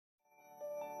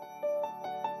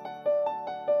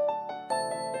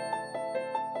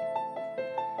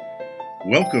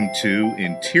Welcome to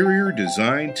Interior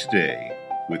Design Today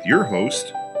with your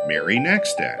host, Mary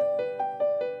Nackstadt.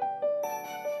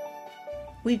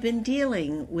 We've been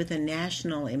dealing with a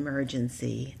national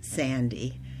emergency,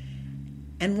 Sandy,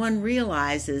 and one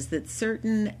realizes that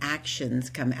certain actions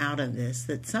come out of this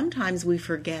that sometimes we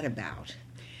forget about,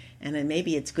 and then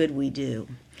maybe it's good we do.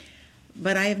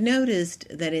 But I have noticed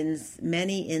that in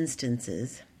many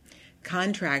instances,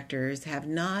 contractors have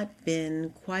not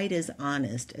been quite as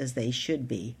honest as they should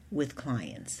be with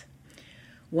clients.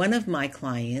 One of my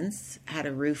clients had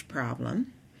a roof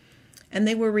problem, and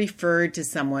they were referred to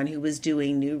someone who was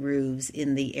doing new roofs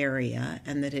in the area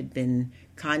and that had been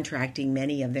contracting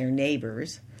many of their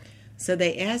neighbors. So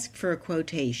they asked for a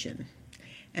quotation,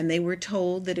 and they were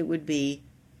told that it would be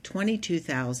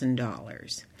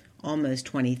 $22,000,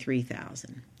 almost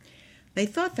 $23,000. They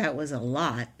thought that was a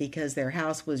lot because their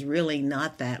house was really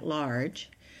not that large,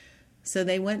 so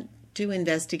they went to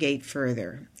investigate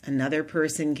further. Another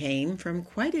person came from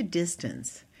quite a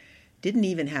distance, didn't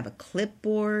even have a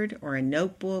clipboard or a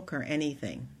notebook or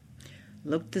anything.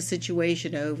 Looked the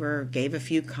situation over, gave a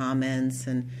few comments,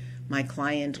 and my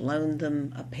client loaned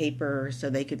them a paper so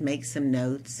they could make some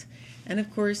notes. And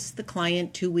of course, the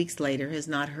client 2 weeks later has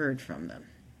not heard from them.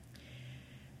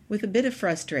 With a bit of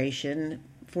frustration,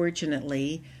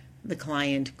 fortunately, the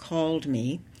client called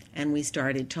me and we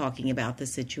started talking about the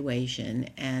situation,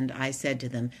 and I said to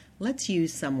them, let's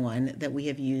use someone that we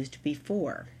have used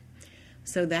before.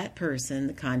 So that person,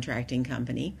 the contracting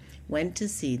company, went to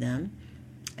see them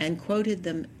and quoted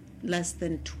them less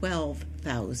than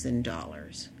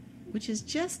 $12,000, which is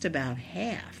just about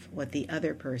half what the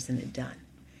other person had done.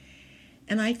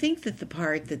 And I think that the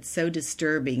part that's so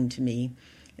disturbing to me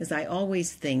is I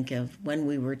always think of when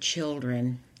we were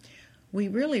children, we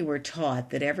really were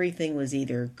taught that everything was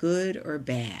either good or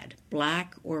bad,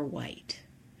 black or white.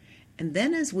 And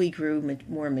then as we grew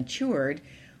more matured,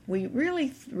 we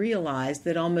really realized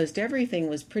that almost everything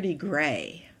was pretty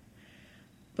gray.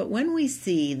 But when we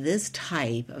see this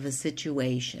type of a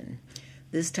situation,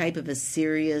 this type of a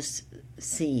serious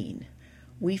scene,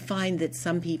 we find that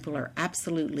some people are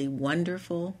absolutely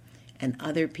wonderful and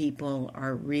other people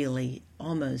are really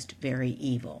almost very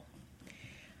evil.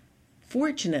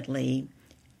 Fortunately,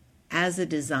 as a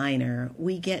designer,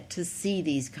 we get to see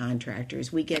these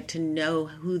contractors. We get to know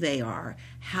who they are,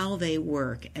 how they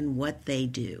work, and what they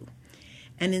do.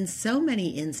 And in so many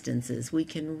instances, we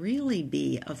can really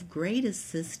be of great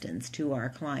assistance to our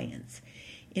clients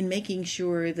in making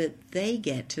sure that they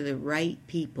get to the right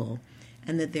people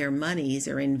and that their monies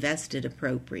are invested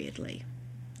appropriately,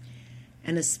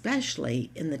 and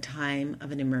especially in the time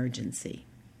of an emergency.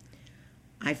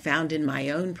 I found in my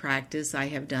own practice I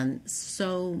have done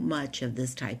so much of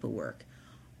this type of work.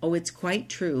 Oh, it's quite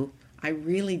true, I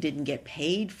really didn't get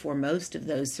paid for most of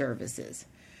those services.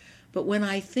 But when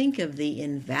I think of the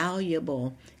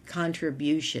invaluable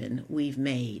contribution we've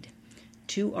made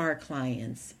to our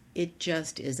clients, it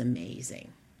just is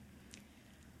amazing.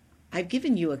 I've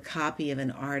given you a copy of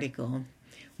an article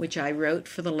which I wrote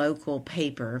for the local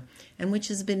paper and which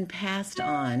has been passed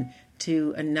on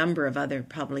to a number of other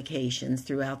publications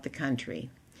throughout the country.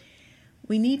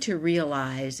 We need to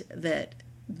realize that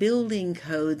building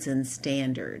codes and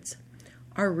standards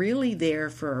are really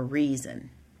there for a reason.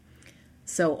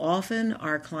 So often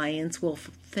our clients will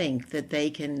think that they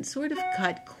can sort of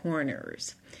cut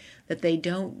corners, that they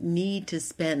don't need to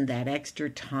spend that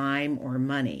extra time or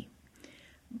money,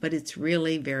 but it's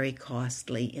really very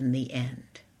costly in the end.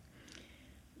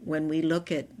 When we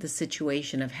look at the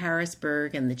situation of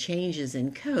Harrisburg and the changes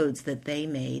in codes that they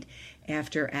made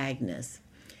after Agnes,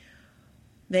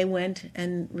 they went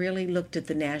and really looked at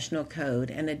the national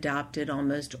code and adopted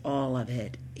almost all of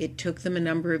it. It took them a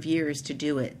number of years to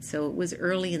do it, so it was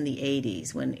early in the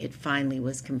 80s when it finally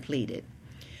was completed.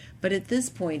 But at this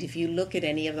point, if you look at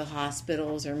any of the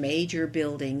hospitals or major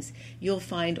buildings, you'll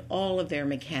find all of their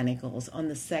mechanicals on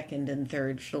the second and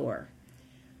third floor.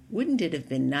 Wouldn't it have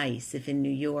been nice if in New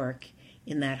York,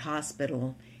 in that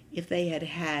hospital, if they had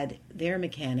had their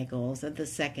mechanicals at the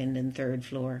second and third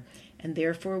floor, and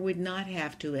therefore would not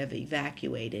have to have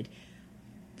evacuated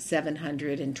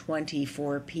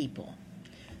 724 people?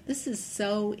 This is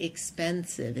so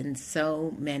expensive in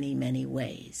so many, many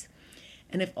ways.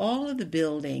 And if all of the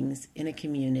buildings in a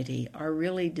community are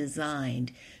really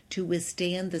designed to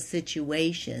withstand the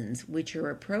situations which are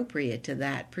appropriate to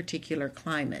that particular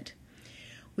climate,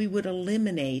 we would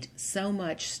eliminate so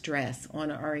much stress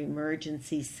on our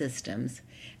emergency systems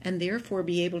and therefore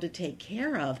be able to take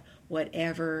care of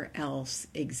whatever else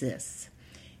exists.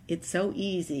 It's so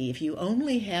easy. If you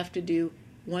only have to do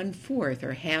 1/4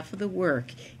 or half of the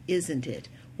work, isn't it?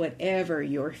 Whatever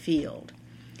your field.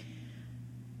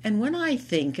 And when I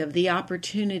think of the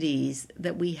opportunities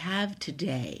that we have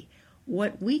today,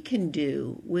 what we can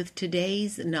do with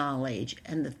today's knowledge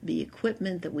and the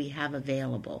equipment that we have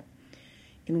available,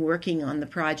 in working on the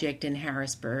project in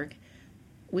Harrisburg,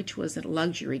 which was a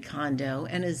luxury condo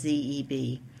and a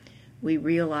ZEB, we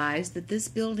realized that this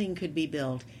building could be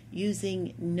built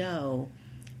using no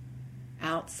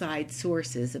outside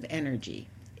sources of energy.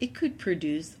 It could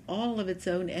produce all of its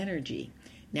own energy.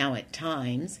 Now, at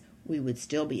times, we would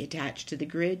still be attached to the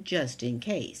grid just in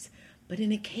case. But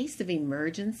in a case of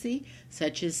emergency,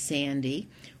 such as Sandy,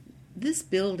 this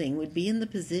building would be in the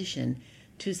position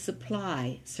to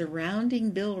supply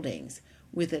surrounding buildings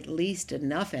with at least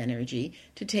enough energy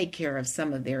to take care of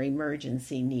some of their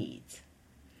emergency needs.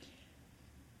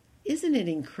 Isn't it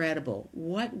incredible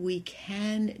what we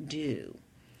can do?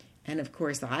 And of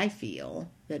course, I feel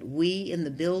that we in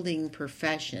the building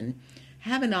profession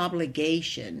have an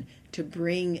obligation to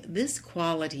bring this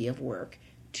quality of work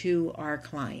to our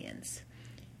clients.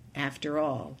 After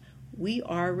all, we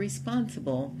are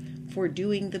responsible for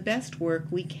doing the best work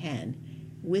we can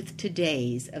with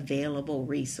today's available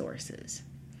resources.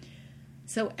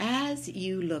 So as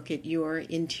you look at your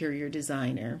interior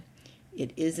designer,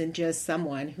 it isn't just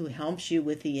someone who helps you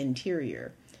with the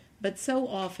interior, but so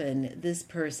often this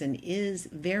person is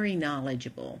very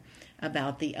knowledgeable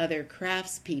about the other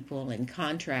craftspeople and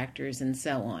contractors and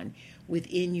so on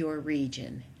within your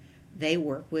region. They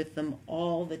work with them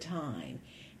all the time,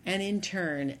 and in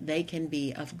turn, they can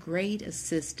be of great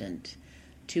assistance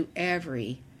to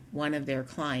every one of their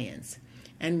clients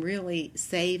and really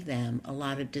save them a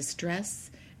lot of distress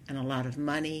and a lot of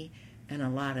money and a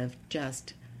lot of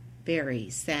just very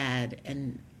sad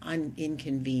and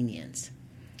inconvenience.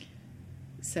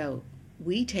 So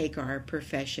we take our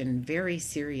profession very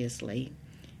seriously,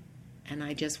 and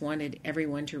I just wanted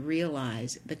everyone to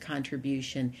realize the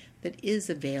contribution that is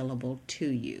available to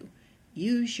you.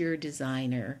 Use your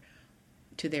designer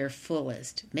to their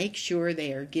fullest. Make sure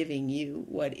they are giving you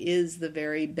what is the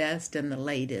very best and the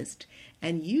latest,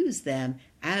 and use them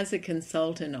as a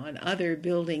consultant on other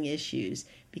building issues,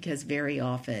 because very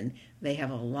often they have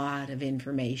a lot of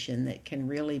information that can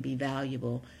really be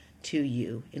valuable to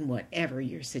you in whatever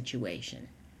your situation.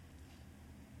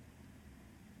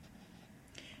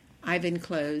 I've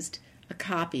enclosed a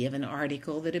copy of an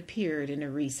article that appeared in a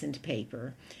recent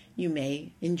paper. You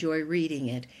may enjoy reading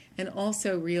it and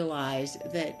also realize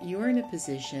that you're in a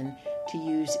position to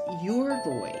use your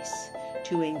voice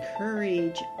to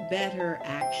encourage better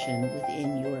action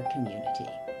within your community.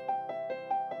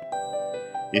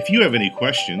 If you have any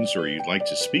questions or you'd like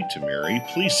to speak to Mary,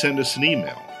 please send us an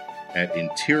email at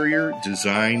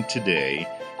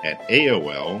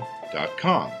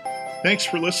interiordesigntoday@aol.com. Thanks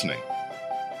for listening.